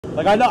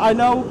Like, I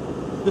know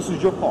this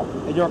is your car,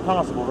 and you're a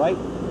constable, right?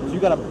 So you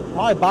gotta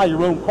probably buy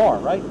your own car,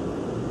 right?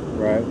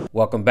 Right.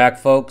 Welcome back,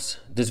 folks.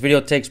 This video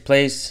takes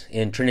place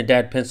in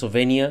Trinidad,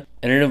 Pennsylvania,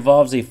 and it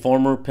involves a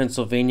former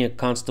Pennsylvania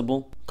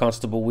constable,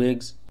 Constable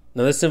Wiggs.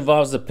 Now, this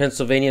involves the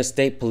Pennsylvania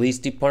State Police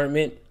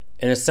Department,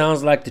 and it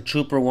sounds like the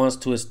trooper wants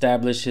to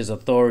establish his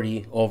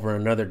authority over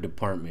another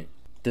department.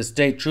 The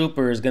state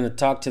trooper is going to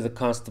talk to the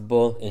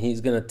constable, and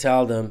he's going to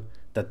tell them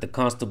that the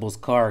constable's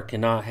car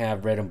cannot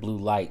have red and blue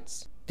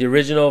lights. The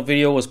original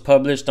video was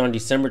published on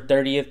December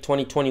 30th,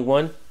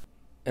 2021,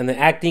 and the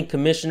acting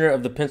commissioner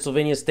of the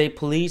Pennsylvania State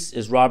Police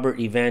is Robert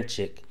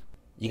Ivanchik.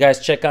 You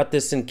guys check out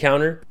this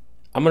encounter.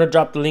 I'm going to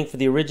drop the link for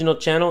the original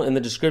channel in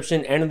the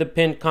description and in the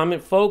pinned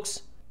comment,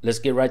 folks. Let's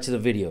get right to the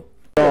video.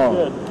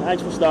 Good.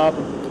 Thanks for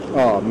stopping.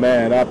 Oh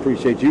man, I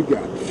appreciate you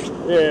guys.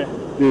 Yeah.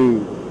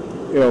 Dude,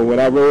 you know, when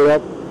I rode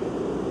up,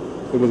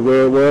 it was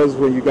where it was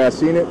when you guys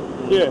seen it.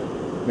 Yeah.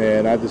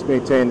 Man, I just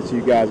maintained it till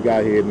you guys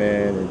got here,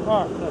 man. And,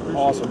 All right.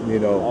 Awesome. you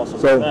know, Awesome.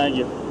 so Thank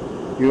you.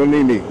 you don't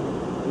need me.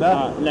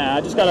 Nah,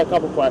 I just got a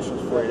couple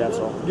questions for you, that's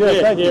all.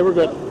 Yeah, yeah, we're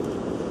good.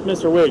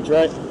 Mr. Wiggs,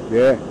 right?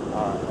 Yeah.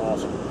 All right,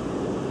 awesome.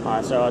 All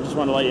right, so I just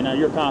wanted to let you know,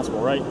 you're a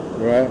constable, right?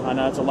 Right. I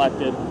know it's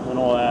elected and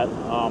all that.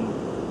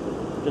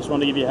 Just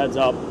wanted to give you a heads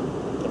up.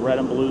 The red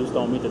and blues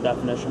don't meet the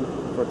definition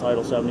for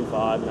Title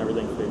 75 and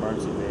everything for the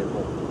emergency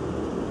vehicle.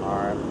 All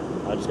right.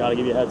 I just got to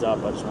give you a heads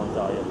up. I just want to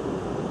tell you.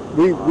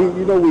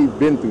 You know we've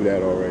been through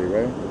that already,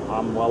 right?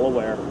 I'm well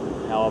aware.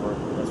 However,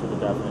 that's what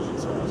the definition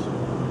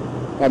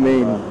says. I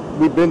mean,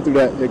 we've been through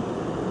that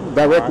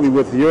directly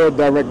with your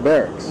direct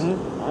barracks.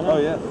 Mm-hmm. I know. Oh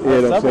yeah. You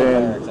know what I'm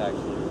saying? Barracks,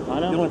 actually. I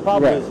know. The only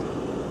problem Right.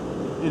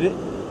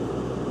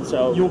 is,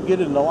 So you'll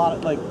get it in a lot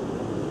of, like,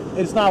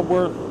 it's not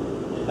worth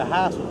the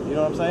hassle. You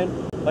know what I'm saying?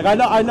 Like,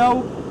 I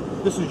know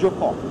this is your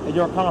car, and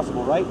you're a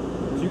constable, right?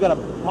 So you gotta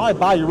probably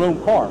buy your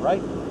own car,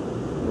 right?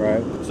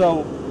 Right.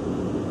 So,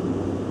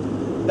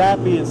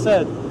 that being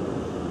said,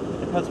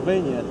 in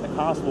Pennsylvania, the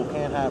constable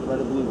can't have red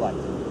and blue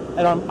lights.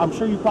 And I'm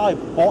sure you probably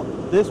bought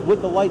this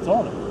with the lights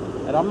on it.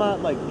 And I'm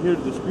not, like, here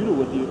to dispute it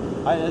with you.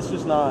 It's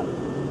just not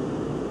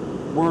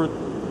worth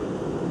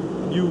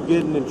you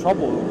getting in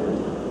trouble over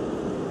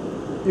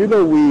it. You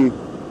know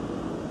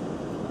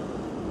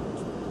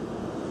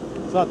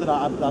It's not that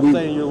I'm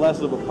saying you're less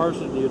of a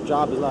person, your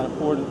job is not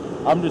important.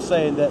 I'm just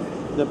saying that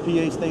the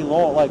PA state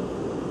law, like...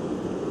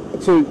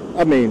 So,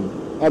 I mean,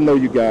 I know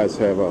you guys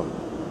have a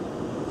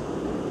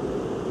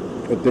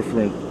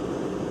different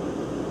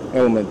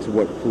element to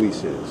what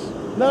police is.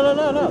 No.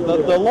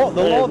 The law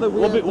that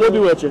we'll be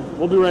with you.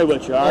 We'll be right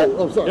with you. All right.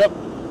 Oh, I'm sorry. Yep.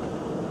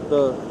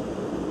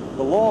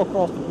 The law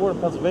across the board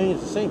in Pennsylvania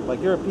is the same.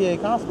 Like, you're a PA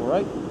constable,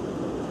 right?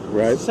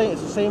 Right. It's the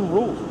same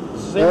rules.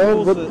 It's the same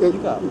rules that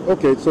you got.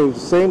 Okay, so the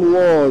same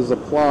laws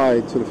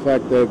apply to the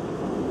fact that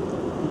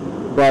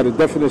by the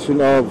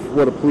definition of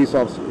what a police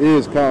officer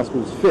is,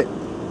 constables fit.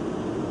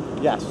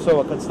 Yes, so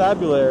a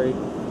constabulary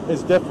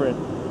is different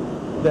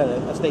than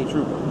a state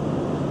trooper.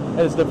 And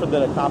it's different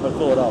than a cop in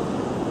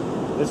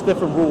Philadelphia. It's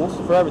different rules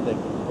for everything.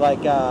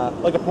 Like a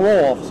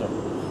parole officer.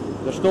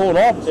 They're still an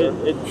officer.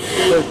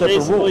 There's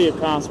Basically, rules. a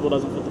constable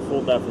doesn't fit the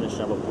full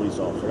definition of a police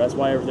officer. That's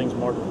why everything's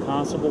marked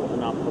constable and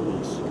not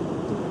police.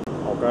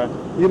 Okay?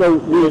 You know,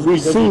 we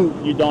see...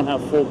 You don't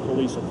have full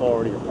police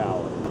authority or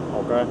power.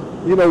 Okay?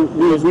 You know,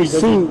 we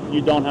see...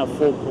 You don't have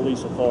full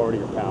police authority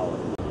or power.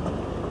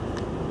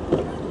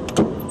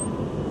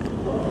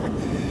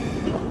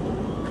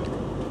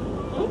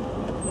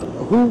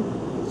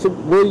 So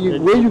where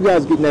you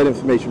guys getting that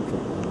information from?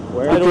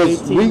 Title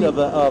 18 of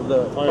the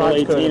Title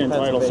 18 and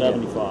Title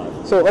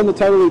 75. So under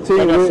Title 18...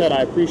 Like I said,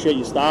 I appreciate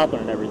you stopping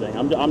and everything.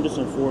 I'm just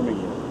informing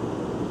you.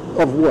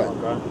 Of what?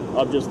 Okay?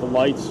 Of just the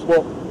lights.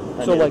 Well,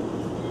 so like,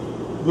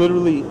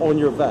 literally on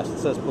your vest it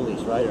says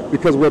police, right? Yeah.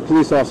 Because we're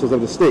police officers of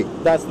the state.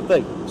 That's the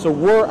thing. So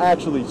we're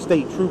actually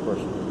state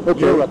troopers. Okay.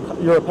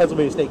 You're a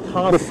Pennsylvania state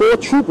constable. Before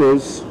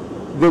troopers,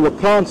 there were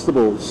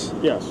constables.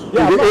 Yes.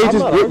 Yeah,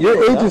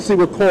 your agency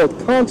were called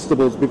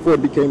constables before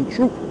it became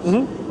troopers.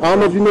 Mm-hmm. I don't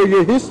know if you know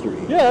your history.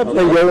 Yeah, and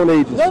your own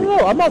agency. No,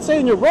 I'm not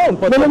saying you're wrong,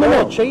 but the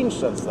law changed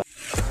since then.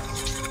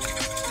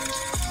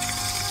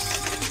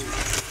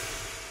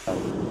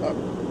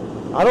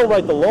 I don't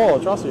write the law,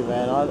 trust me,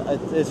 man.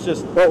 It's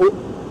just... Well,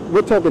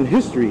 we're talking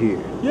history here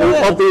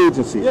of the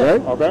agencies,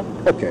 right? Okay.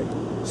 Okay.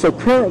 So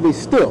currently,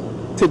 still,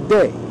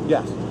 today,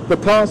 yes, the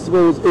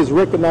constables is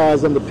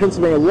recognized under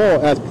Pennsylvania law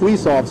as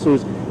police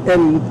officers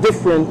in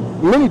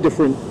many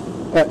different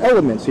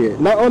elements here.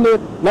 Not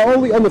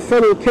only under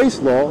federal case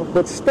law,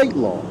 but state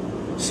law.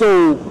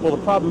 So, well,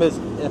 the problem is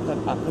a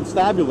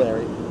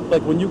constabulary.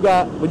 Like when you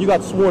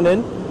got sworn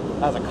in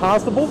as a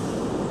constable,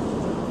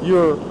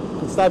 you're a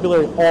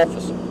constabulary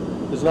officer.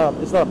 It's not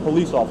a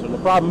police officer. And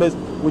the problem is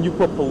when you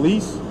put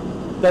police,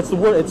 that's the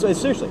word. It's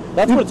seriously,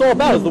 that's what it's all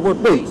about. Is the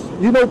word police.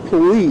 You know,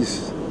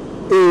 police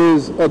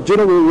is a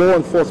general law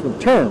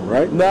enforcement term,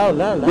 right? No.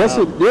 Yes,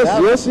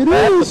 it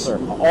is.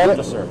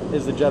 Officer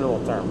is the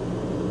general term.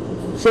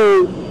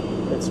 So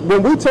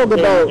when we talk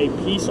about a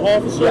peace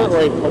officer or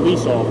a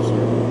police officer.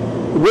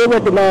 we're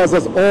recognized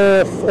as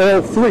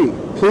all three: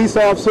 police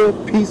officer,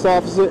 peace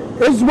officer,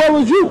 as well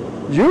as you.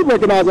 You're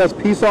recognized as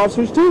peace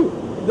officers too.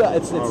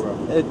 Yes,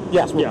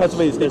 we're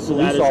Pennsylvania State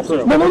Police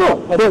officers. No.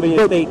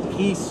 Pennsylvania State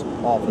Peace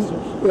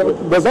Officers.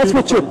 But that's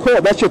what you're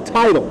called. That's your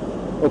title.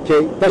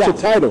 Okay, that's your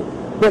title.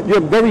 But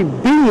your very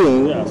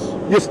being,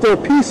 you're still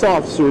peace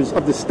officers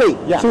of the state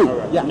too.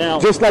 Yeah. Now,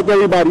 just like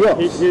everybody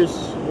else. Here's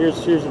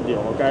the deal.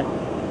 Okay.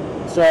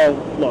 So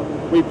look,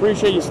 we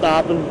appreciate you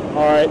stopping.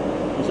 All right.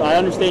 I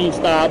understand you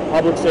stopped,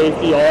 public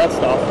safety, all that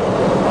stuff.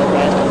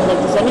 Okay. So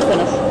just let me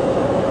finish.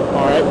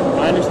 All right.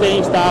 I understand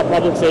you stopped,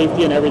 public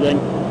safety, and everything.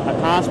 A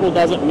constable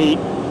doesn't meet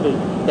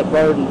the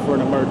burden for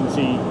an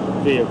emergency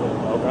vehicle.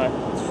 Okay.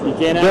 You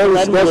can't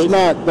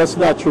have that's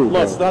not true.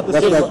 Look, it's not the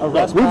same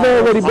arrest. We've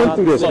already been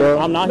through this, bro.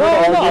 I'm not here to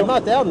argue. I'm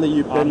not down that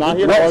you've been. I'm not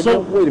here to argue. So,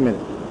 wait a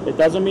minute. It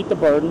doesn't meet the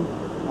burden.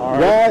 All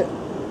right.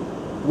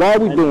 Why are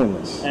we doing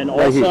this? And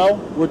also,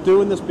 we're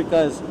doing this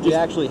because we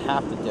actually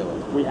have to do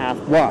it. We have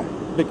to. Why?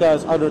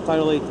 Because under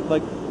Title 8,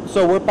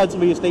 so we're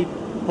Pennsylvania State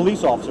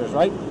Police officers,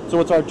 right? So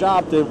it's our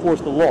job to enforce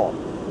the law.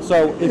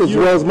 So if as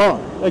well as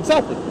mine.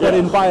 Exactly.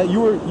 Yes. But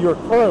you're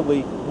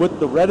currently with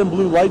the red and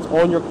blue lights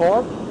on your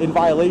car in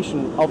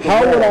violation of the law.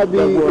 How would I be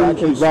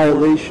in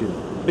violation?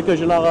 Because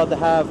you're not allowed to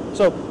have.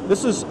 So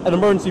this is an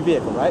emergency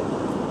vehicle, right?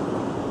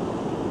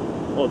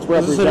 Well, it's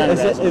represented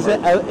is it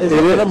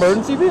an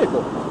emergency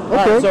vehicle?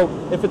 Okay. Right, so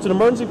if it's an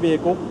emergency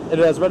vehicle and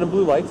it has red and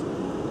blue lights,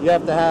 you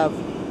have to have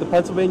the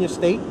Pennsylvania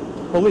State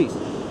Police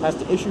has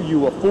to issue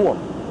you a form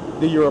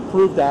that you're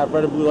approved to have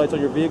red and blue lights on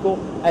your vehicle,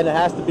 and it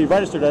has to be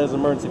registered as an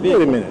emergency vehicle.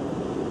 Wait a minute.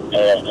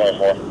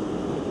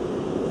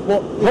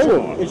 Well,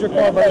 is your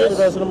car registered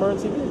as an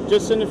emergency vehicle?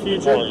 Just in the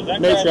future,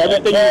 make sure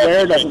everything you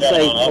wear doesn't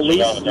say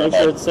police. Make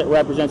sure it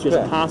represents you as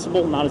a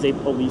constable, not as a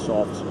police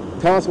officer.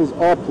 Constables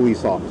are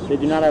police officers. They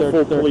do not have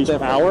full police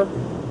power.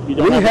 We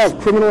have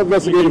criminal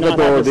investigative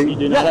authority. You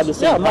do not have the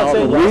same power.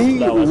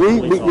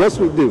 Yes,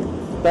 we do.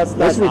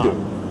 Yes, we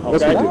do.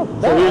 Okay.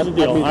 So here's the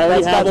deal. I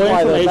already have all your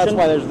information. That's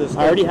why there's this.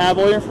 I already have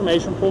all your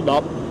information pulled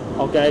up.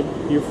 Okay,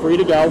 you're free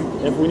to go.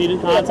 If we need to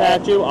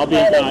contact you, I'll be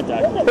in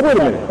contact. Wait a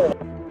minute.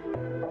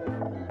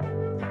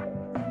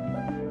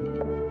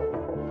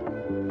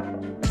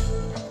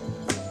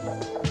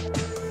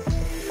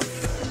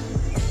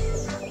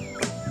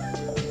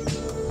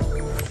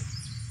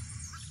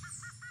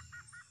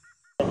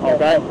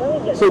 Okay.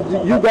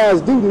 So you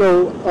guys do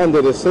know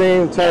under the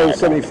same Title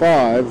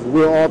 75,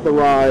 we're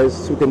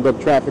authorized to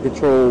conduct traffic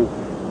control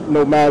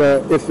no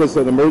matter if it's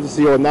an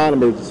emergency or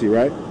non-emergency,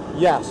 right?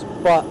 Yes,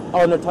 but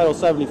under Title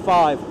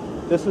 75,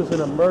 this is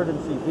an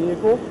emergency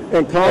vehicle.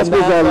 And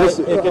constables are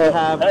listed,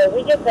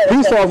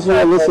 police officers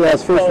are listed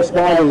as first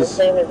responders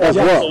as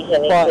well.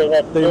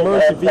 But the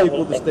emergency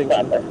vehicle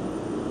distinction,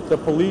 the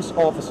police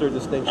officer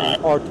distinction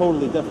are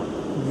totally different.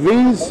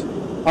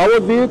 Our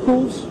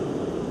vehicles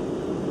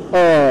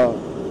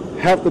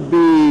have to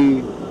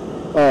be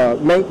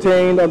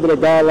maintained under the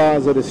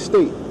guidelines of the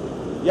state.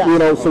 Yes. You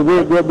know, so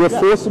we're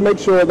forced to make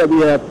sure that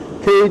we have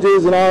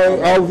cages and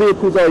our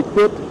vehicles are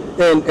equipped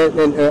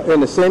in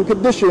the same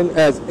condition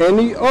as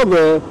any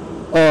other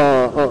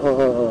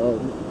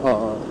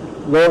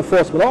law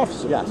enforcement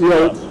officer. Yes. You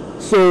know,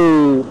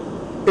 so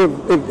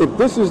if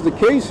this is the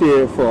case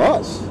here for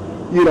us,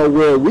 you know,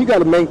 where we got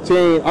to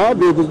maintain our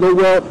vehicles,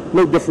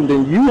 no different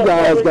than you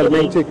guys got to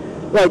maintain,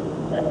 like.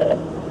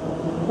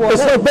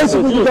 It's like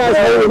basically you guys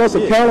holding us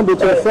accountable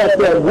to the fact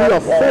that we are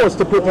forced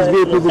to put these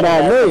vehicles in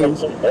our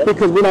names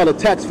because we're not a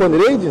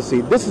tax-funded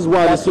agency. This is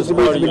why this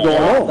situation is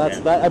going on.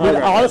 I mean,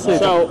 honestly,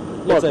 so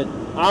look,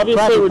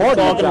 obviously we're just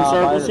talking in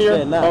circles here.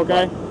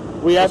 Okay,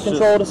 we have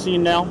control of the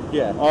scene now.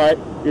 Yeah. All right,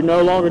 you're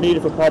no longer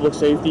needed for public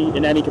safety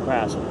in any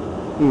capacity.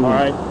 All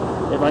right,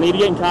 if I need to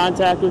get in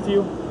contact with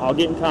you, I'll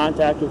get in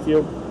contact with you.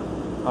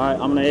 All right,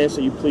 I'm going to ask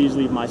that you please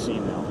leave my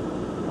scene now.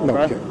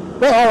 Okay.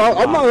 Well,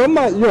 I'm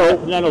not, you know.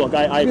 No, look,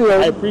 I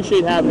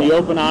appreciate having the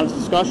open, honest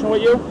discussion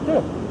with you. Yeah.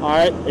 All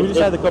right. We just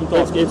had to come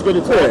talk. It's good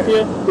to talk to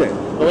you. Yeah.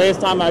 The last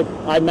time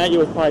I met you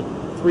was probably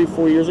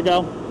 3-4 years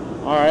ago.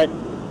 All right.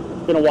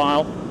 It's been a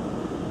while.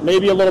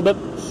 Maybe a little bit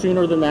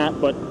sooner than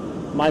that, but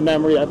my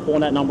memory, I'm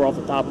pulling that number off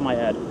the top of my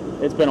head.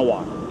 It's been a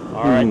while.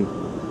 All right.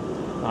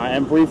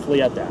 And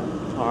briefly at that.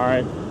 All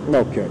right.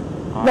 Okay.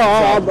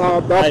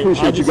 I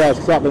appreciate you guys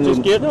stopping.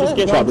 Just get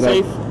home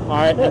safe. All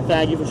right, and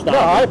thank you for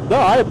stopping. No,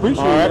 I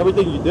appreciate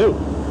everything you do.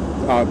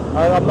 I'm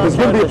not it's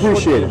going to be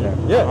appreciated.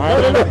 Yeah,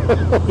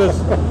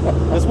 because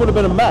this would have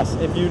been a mess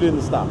if you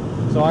didn't stop.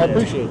 So I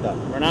appreciate that.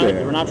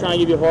 We're not trying to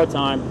give you a hard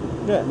time.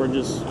 Yeah. We're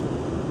just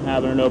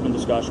having an open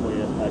discussion with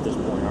you at this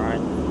point. All right.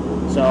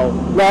 So.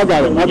 No, I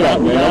got it. We got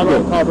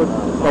it covered.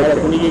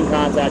 When we get in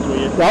contact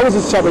with you. I was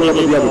just chatting with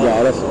the other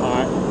guy. That's all. All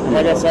right. And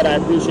like I said, I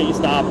appreciate you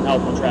stopping and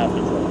helping traffic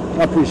control.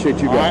 I appreciate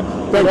you guys. All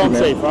right. Thank you,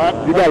 man. Safe, all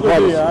right? You got a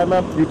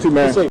problem. You too,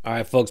 man. All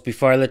right, folks,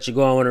 before I let you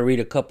go, I want to read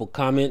a couple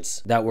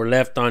comments that were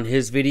left on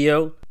his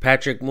video.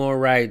 Patrick Moore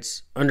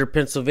writes, under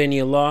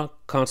Pennsylvania law,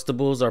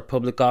 constables are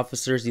public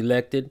officers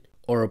elected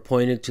or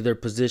appointed to their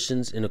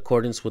positions in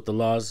accordance with the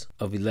laws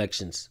of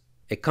elections.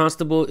 A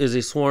constable is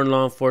a sworn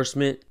law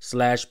enforcement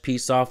 /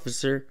 peace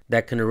officer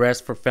that can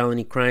arrest for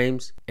felony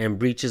crimes and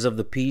breaches of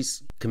the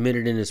peace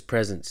committed in his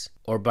presence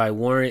or by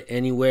warrant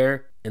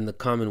anywhere in the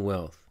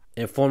Commonwealth.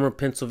 And former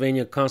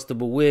Pennsylvania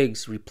Constable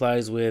Wiggs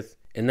replies with,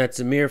 and that's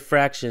a mere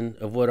fraction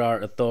of what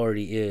our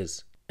authority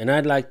is. And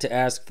I'd like to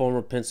ask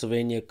former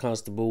Pennsylvania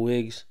Constable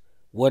Wiggs,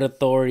 what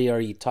authority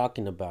are you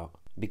talking about?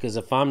 Because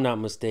if I'm not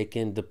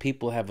mistaken, the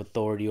people have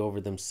authority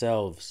over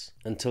themselves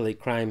until a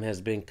crime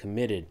has been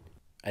committed.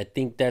 I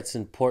think that's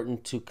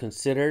important to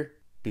consider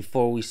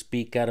before we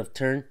speak out of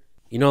turn.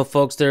 You know,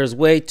 folks, there is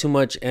way too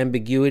much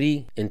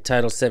ambiguity in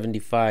Title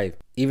 75.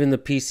 Even the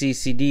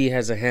PCCD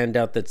has a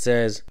handout that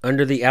says,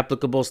 under the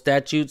applicable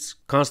statutes,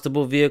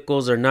 constable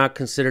vehicles are not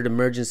considered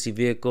emergency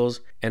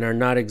vehicles and are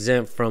not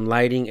exempt from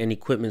lighting and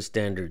equipment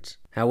standards.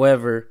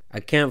 However,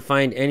 I can't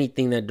find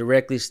anything that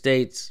directly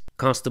states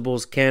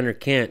constables can or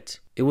can't.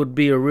 It would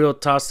be a real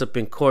toss-up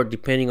in court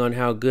depending on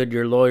how good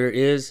your lawyer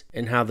is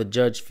and how the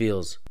judge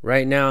feels.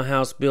 Right now,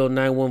 House Bill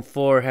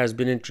 914 has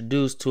been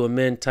introduced to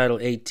amend Title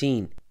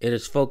 18. It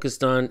is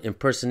focused on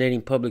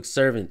impersonating public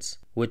servants,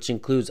 which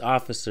includes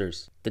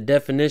officers. The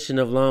definition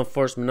of law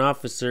enforcement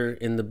officer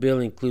in the bill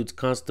includes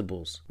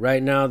constables.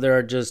 Right now, there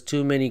are just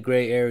too many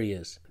gray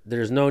areas.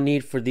 There's no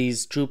need for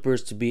these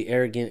troopers to be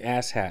arrogant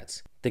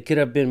asshats. They could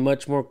have been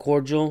much more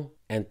cordial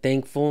and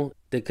thankful.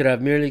 They could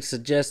have merely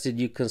suggested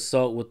you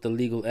consult with the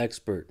legal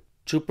expert.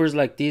 Troopers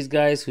like these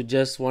guys who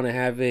just want to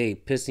have a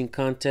pissing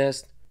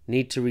contest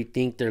need to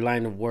rethink their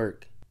line of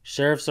work.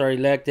 Sheriffs are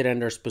elected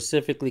and are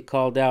specifically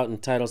called out in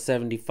Title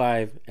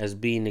 75 as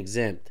being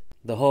exempt.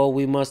 The whole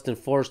we must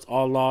enforce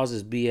all laws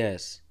is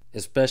BS,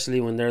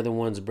 especially when they're the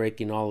ones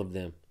breaking all of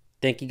them.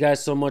 Thank you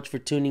guys so much for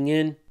tuning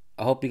in.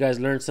 I hope you guys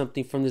learned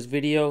something from this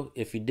video.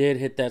 If you did,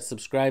 hit that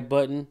subscribe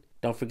button.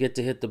 Don't forget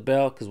to hit the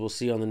bell because we'll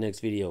see you on the next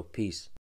video. Peace.